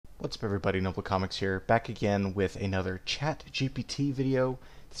What's up everybody, Noble Comics here, back again with another ChatGPT video.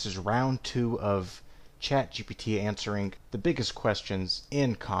 This is round 2 of ChatGPT answering the biggest questions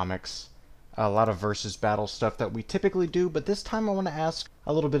in comics. A lot of versus battle stuff that we typically do, but this time I want to ask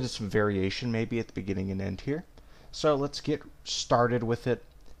a little bit of some variation maybe at the beginning and end here. So let's get started with it.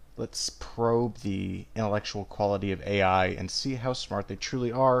 Let's probe the intellectual quality of AI and see how smart they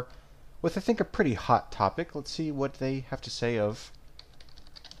truly are with, I think, a pretty hot topic. Let's see what they have to say of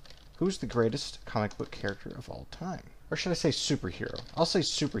who's the greatest comic book character of all time? Or should I say superhero? I'll say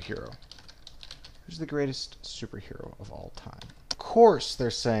superhero. Who's the greatest superhero of all time? Of course they're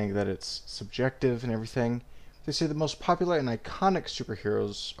saying that it's subjective and everything. They say the most popular and iconic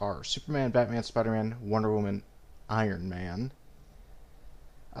superheroes are Superman, Batman, Spider-Man, Wonder Woman, Iron Man.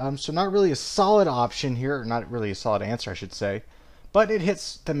 So not really a solid option here, or not really a solid answer I should say. But it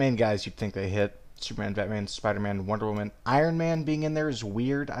hits the main guys you'd think they hit. Superman, Batman, Spider-Man, Wonder Woman. Iron Man being in there is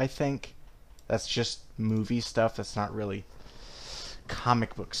weird, I think. That's just movie stuff. That's not really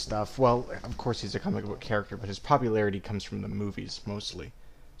comic book stuff. Well, of course he's a comic book character, but his popularity comes from the movies, mostly.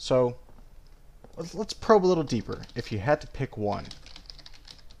 So, let's probe a little deeper. If you had to pick one,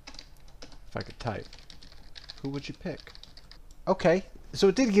 if I could type, who would you pick? Okay, so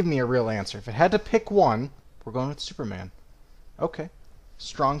it did give me a real answer. If it had to pick one, we're going with Superman. Okay,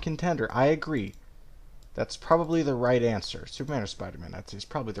 strong contender. I agree. That's probably the right answer. Superman or Spider-Man, I'd say is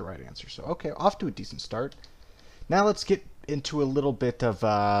probably the right answer. So, okay, off to a decent start. Now let's get into a little bit of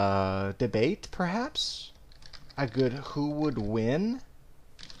debate, perhaps? A good who would win?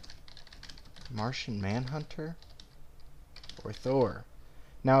 Martian Manhunter or Thor?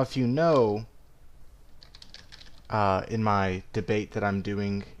 Now, if you know, in my debate that I'm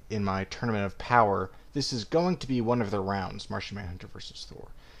doing in my Tournament of Power, this is going to be one of the rounds, Martian Manhunter versus Thor.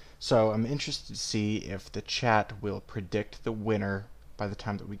 So I'm interested to see if the chat will predict the winner by the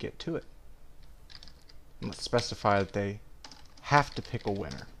time that we get to it. And let's specify that they have to pick a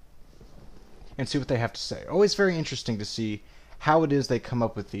winner and see what they have to say. Always very interesting to see how it is they come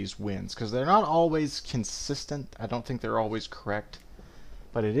up with these wins, because they're not always consistent. I don't think they're always correct,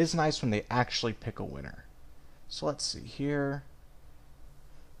 but it is nice when they actually pick a winner. So let's see here.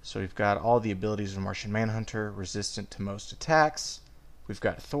 So we've got all the abilities of Martian Manhunter, resistant to most attacks. We've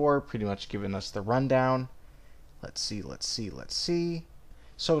got Thor pretty much giving us the rundown. Let's see.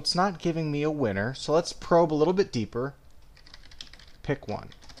 So it's not giving me a winner. So let's probe a little bit deeper. Pick one.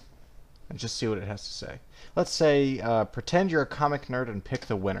 And just see what it has to say. Let's say, pretend you're a comic nerd and pick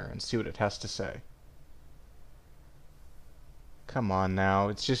the winner and see what it has to say. Come on now.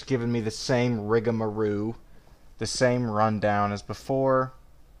 It's just giving me the same rigamaroo. The same rundown as before.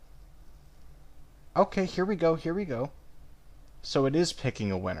 Okay, here we go. So it is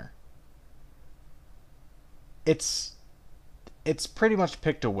picking a winner. It's pretty much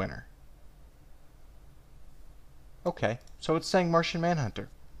picked a winner. Okay, so it's saying Martian Manhunter.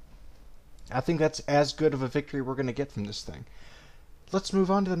 I think that's as good of a victory we're going to get from this thing. Let's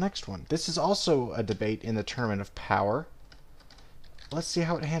move on to the next one. This is also a debate in the Tournament of Power. Let's see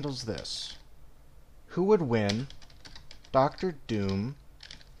how it handles this. Who would win Dr. Doom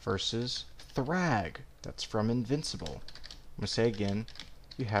versus Thrag? That's from Invincible. I'm going to say again,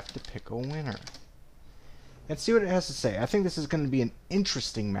 you have to pick a winner. And see what it has to say. I think this is going to be an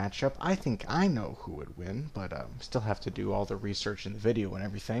interesting matchup. I think I know who would win, but still have to do all the research in the video and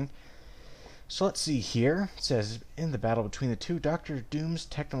everything. So let's see here. It says, in the battle between the two, Dr. Doom's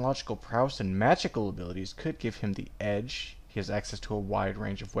technological prowess and magical abilities could give him the edge. He has access to a wide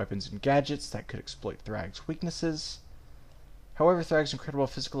range of weapons and gadgets that could exploit Thrag's weaknesses. However, Thrag's incredible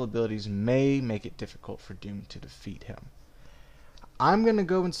physical abilities may make it difficult for Doom to defeat him. I'm going to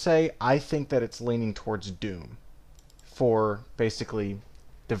go and say I think that it's leaning towards Doom for basically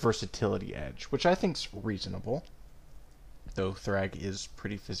the versatility edge, which I think is reasonable, though Thrag is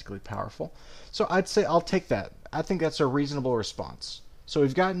pretty physically powerful. So I'd say I'll take that. I think that's a reasonable response. So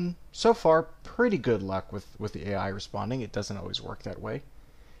we've gotten, so far, pretty good luck with the AI responding. It doesn't always work that way.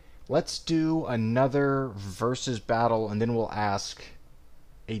 Let's do another versus battle, and then we'll ask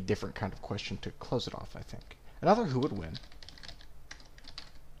a different kind of question to close it off, I think. Another who would win.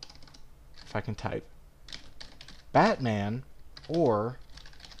 If I can type, Batman or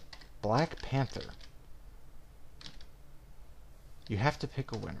Black Panther. You have to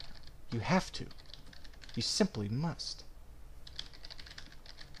pick a winner. You have to. You simply must.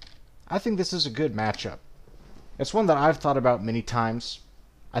 I think this is a good matchup. It's one that I've thought about many times.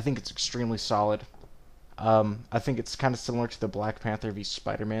 I think it's extremely solid. I think it's kind of similar to the Black Panther v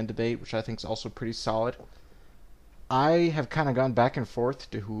Spider-Man debate, which I think is also pretty solid. I have kind of gone back and forth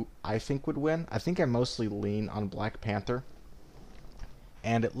to who I think would win. I think I mostly lean on Black Panther.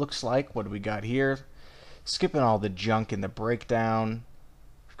 And it looks like, what do we got here? Skipping all the junk in the breakdown.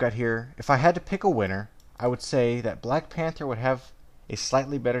 We've got here, if I had to pick a winner, I would say that Black Panther would have a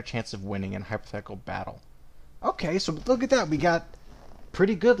slightly better chance of winning in a hypothetical battle. Okay, so look at that. We got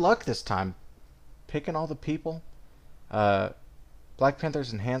pretty good luck this time. Picking all the people. Black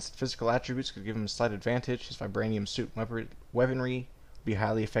Panther's enhanced physical attributes could give him a slight advantage. His vibranium suit weaponry would be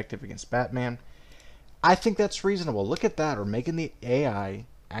highly effective against Batman. I think that's reasonable. Look at that. We're making the AI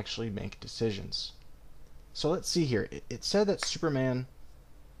actually make decisions. So let's see here. It said that Superman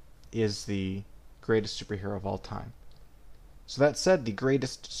is the greatest superhero of all time. So that said, the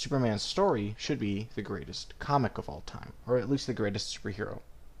greatest Superman story should be the greatest comic of all time, or at least the greatest superhero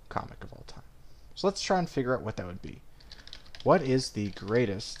comic of all time. So let's try and figure out what that would be. What is the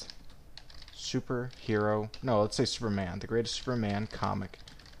greatest superhero, no, let's say Superman, the greatest Superman comic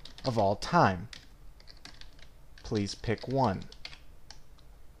of all time? Please pick one.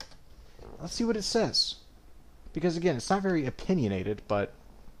 Let's see what it says. Because again, it's not very opinionated, but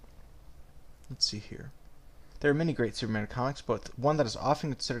let's see here. There are many great Superman comics, but one that is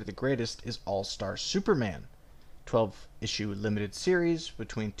often considered the greatest is All-Star Superman, 12-issue limited series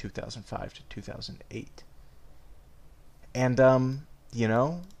between 2005 to 2008. And, you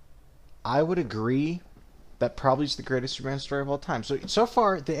know, I would agree that probably is the greatest Superman story of all time. So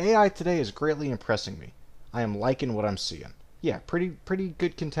far, the AI today is greatly impressing me. I am liking what I'm seeing. Yeah, pretty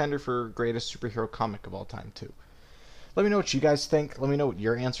good contender for greatest superhero comic of all time, too. Let me know what you guys think. Let me know what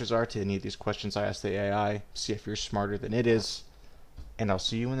your answers are to any of these questions I asked the AI. See if you're smarter than it is. And I'll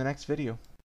see you in the next video.